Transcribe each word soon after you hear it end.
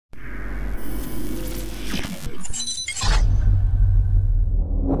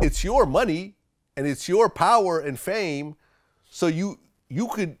it's your money and it's your power and fame, so you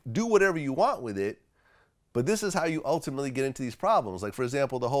could do whatever you want with it. But this is how you ultimately get into these problems. Like, for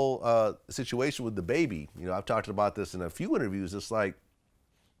example, the whole situation with DaBaby. You know, I've talked about this in a few interviews. It's like,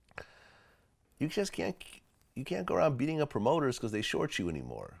 you just can't go around beating up promoters because they short you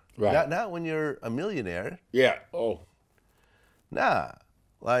anymore. Right. Not when you're a millionaire. Yeah. Oh. Nah.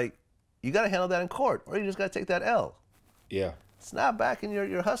 Like, you got to handle that in court, or you just got to take that L. Yeah. It's not back in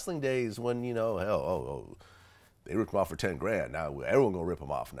your hustling days when, you know, hell, they ripped him off for 10 grand. Now everyone gonna rip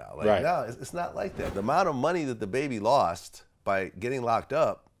him off now. Like, right. No, it's not like that. The amount of money that DaBaby lost by getting locked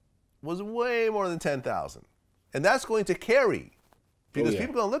up was way more than $10,000, and that's going to carry because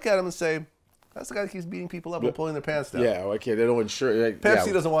people are gonna look at him and say, "That's the guy that keeps beating people up and pulling their pants down." Yeah. Okay. They don't insure.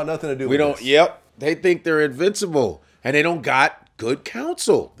 Pepsi doesn't want nothing to do. We with don't. this. Yep. They think they're invincible, and they don't got good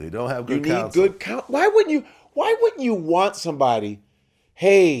counsel. They don't have good counsel. counsel. You need good counsel. Why wouldn't you want somebody?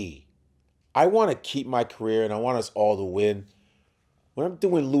 Hey, I want to keep my career and I want us all to win. When I'm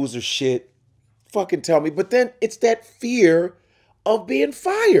doing loser shit, fucking tell me. But then it's that fear of being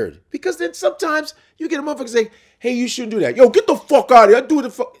fired. Because then sometimes you get a motherfucker say, hey, you shouldn't do that. Yo, get the fuck out of here. I do the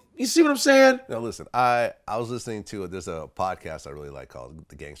fuck. You see what I'm saying? Now listen, I was listening to there's a podcast I really like called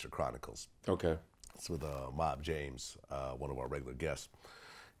The Gangster Chronicles. Okay. It's with Mob James, one of our regular guests.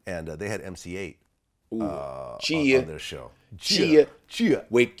 And they had MC8 on their show. Chia.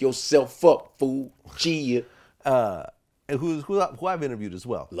 Wake yourself up, fool. Chia. And who I've interviewed as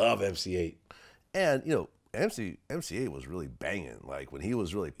well. Love MC8. And, you know, MC8 was really banging. Like, when he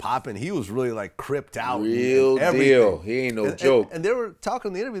was really popping, he was really, like, cripped out. Real deal. He ain't no joke. And they were talking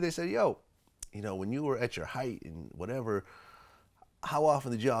in the interview. They said, yo, you know, when you were at your height and whatever, how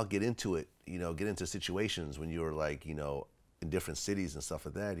often did y'all get into it, you know, get into situations when you were, like, you know, in different cities and stuff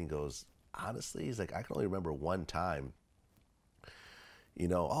like that? And he goes, honestly, he's like, I can only remember one time. You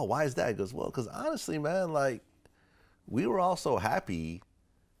know, oh, why is that? He goes, well, because honestly, man, like, we were all so happy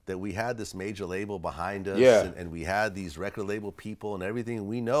that we had this major label behind us, and we had these record label people and everything.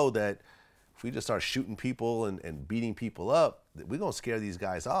 We know that if we just start shooting people and beating people up, we're going to scare these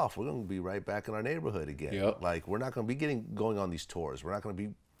guys off. We're going to be right back in our neighborhood again. Yep. Like, we're not going to be going on these tours. We're not going to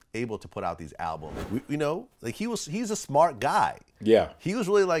be able to put out these albums. You know, like, he's a smart guy. Yeah. He was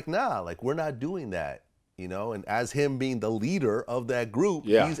really like, nah, like, we're not doing that. You know, and as him being the leader of that group,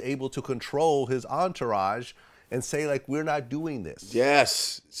 he's able to control his entourage and say, like, we're not doing this.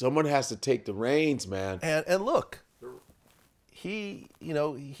 Yes. Someone has to take the reins, man. And look, you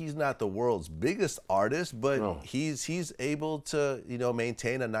know, he's not the world's biggest artist, but he's able to, you know,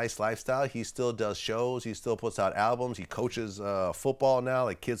 maintain a nice lifestyle. He still does shows. He still puts out albums. He coaches football now,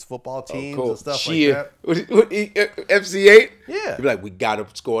 like kids football teams and stuff like that. FC8? Yeah. He'd be like, we got to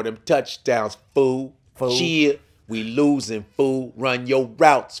score them touchdowns, fool. Cheer. We losing, fool. Run your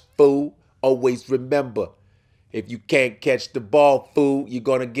routes, fool. Always remember, if you can't catch the ball, fool, you're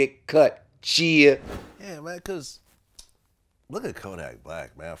going to get cut. Cheer. Yeah, man, because look at Kodak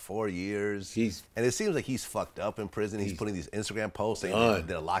Black, man. 4 years. And it seems like he's fucked up in prison. He's putting these Instagram posts saying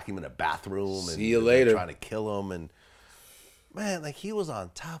they'll lock him in a bathroom. See you later. They're trying to kill him. And, man, like, he was on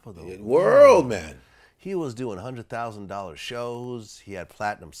top of the world, man. He was doing $100,000 shows. He had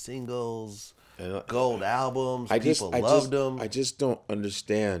platinum singles, gold albums. People loved him. I just don't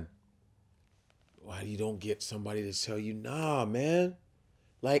understand why you don't get somebody to tell you, nah, man.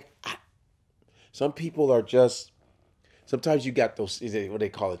 Like, some people are just, sometimes you got those, what they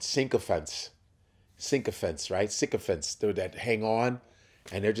call it, sycophants, right? Sycophants that hang on,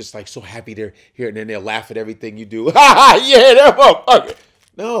 and they're just like so happy they're here, and then they'll laugh at everything you do. Ha ha, yeah, they're motherfucker.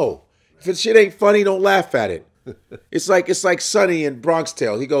 No, if the shit ain't funny, don't laugh at it. It's like Sonny in Bronx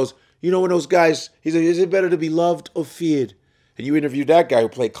Tale. He goes, you know, when those guys, he's like, is it better to be loved or feared? And you interviewed that guy who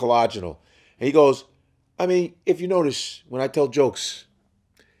played Collagenal. And he goes, I mean, if you notice, when I tell jokes,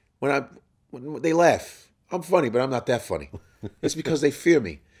 when they laugh, I'm funny, but I'm not that funny. It's because they fear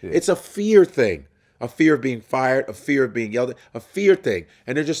me. Yeah. It's a fear thing. A fear of being fired, a fear of being yelled at, a fear thing.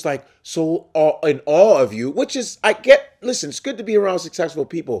 And they're just like so in awe of you, which is, listen, it's good to be around successful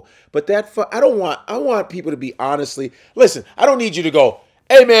people, but I want people to be honestly, listen, I don't need you to go,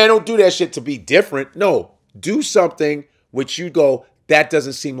 hey man, don't do that shit to be different. No, do something which you go, that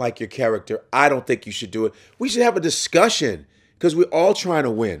doesn't seem like your character. I don't think you should do it. We should have a discussion because we're all trying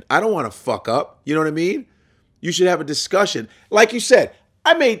to win. I don't want to fuck up. You know what I mean? You should have a discussion. Like you said,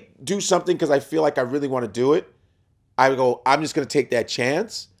 I may do something because I feel like I really want to do it. I go, I'm just going to take that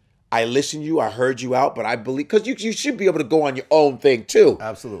chance. I listen to you. I heard you out, but I believe, because you should be able to go on your own thing too.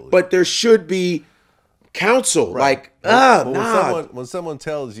 Absolutely. But there should be counsel. Right. Like, nah. When someone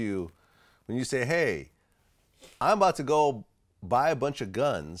tells you, when you say, hey, I'm about to go buy a bunch of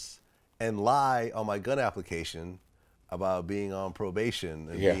guns and lie on my gun application about being on probation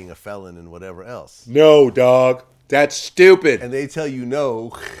and being a felon and whatever else. No, dog. That's stupid. And they tell you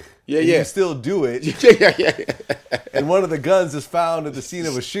no. Yeah, and yeah. You still do it. Yeah. And one of the guns is found at the scene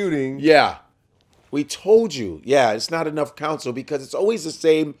of a shooting. Yeah. We told you. Yeah, it's not enough counsel because it's always the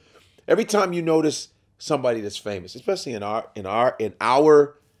same. Every time you notice somebody that's famous, especially in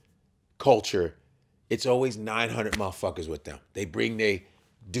our culture, it's always 900 motherfuckers with them. They bring their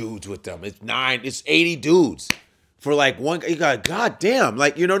dudes with them. It's 80 dudes. For like one, you got, goddamn,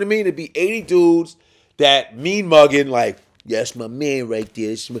 like, you know what I mean? It'd be 80 dudes that mean mugging, like, that's my man right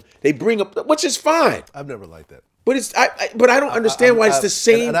there. They bring up, which is fine. I've never liked that. But but I don't understand why it's the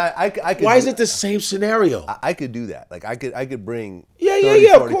same. Why is it the same scenario? I could do that. Like I could bring 30,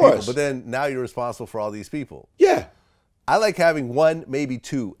 of 40 course. People, but then now you're responsible for all these people. Yeah. I like having one, maybe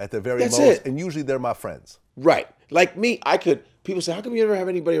two at the very That's most, it. and usually they're my friends. Right. Like me, people say, how come you never have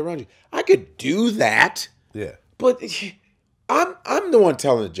anybody around you? I could do that. Yeah. But I'm the one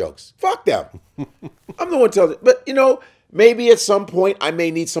telling the jokes. Fuck them. I'm the one telling it. But, maybe at some point I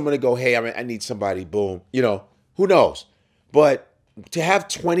may need someone to go, hey, I need somebody, boom. Who knows? But to have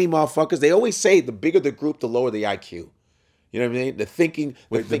 20 motherfuckers, they always say the bigger the group, the lower the IQ. You know what I mean? The thinking.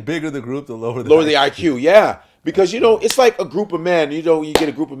 The bigger the group, the lower the IQ. Yeah. Because, it's like a group of men. You get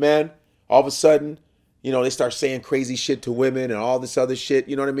a group of men, all of a sudden, they start saying crazy shit to women and all this other shit.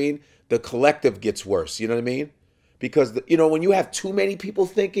 You know what I mean? The collective gets worse. You know what I mean? Because, when you have too many people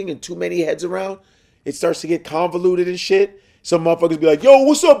thinking and too many heads around, it starts to get convoluted and shit. Some motherfuckers be like, yo,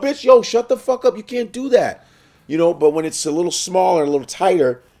 what's up, bitch? Yo, shut the fuck up. You can't do that. But when it's a little smaller, a little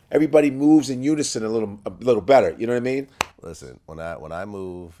tighter, everybody moves in unison a little better. You know what I mean? Listen, when I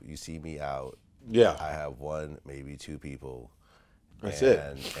move, you see me out. Yeah. I have one, maybe two people. That's it.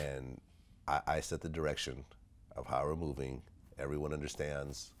 And I set the direction of how we're moving. Everyone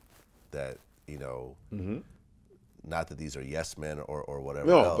understands that, not that these are yes men or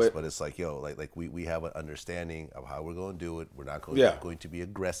whatever else, but it's like, like we have an understanding of how we're going to do it. We're not going to be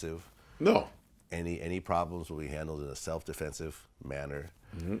aggressive. No. Any problems will be handled in a self-defensive manner,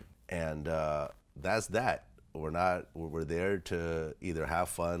 and that's that. We're there to either have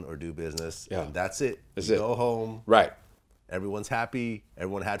fun or do business. Yeah. And that's it. Go home. Right. Everyone's happy.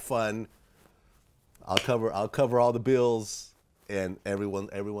 Everyone had fun. I'll cover all the bills, and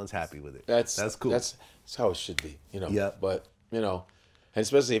everyone's happy with it. That's cool. That's how it should be. Yeah. But and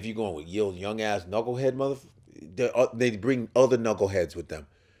especially if you're going with young ass knucklehead they bring other knuckleheads with them.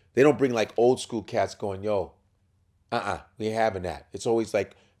 They don't bring like old school cats going, yo, we ain't having that. It's always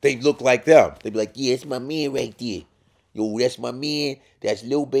like they look like them. They be like, yeah, it's my man right there. Yo, that's my man. That's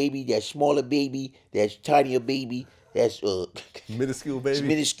little baby. That's smaller baby. That's tinier baby. That's minuscule baby.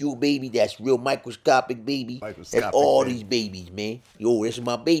 Minuscule baby. That's real microscopic baby. That's all these babies, man. Yo, that's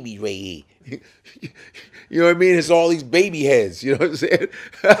my babies right here. You know what I mean? It's all these baby heads. You know what I'm saying?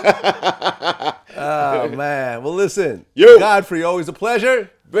 Oh man. Well, listen, Godfrey, always a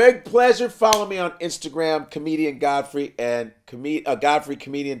pleasure. Big pleasure. Follow me on Instagram, Comedian Godfrey, and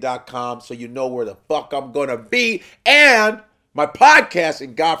GodfreyComedian.com so you know where the fuck I'm going to be. And my podcast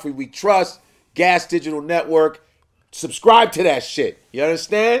in Godfrey We Trust, Gas Digital Network. Subscribe to that shit. You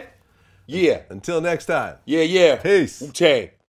understand? Yeah. Until next time. Yeah. Peace. Wu-Tang.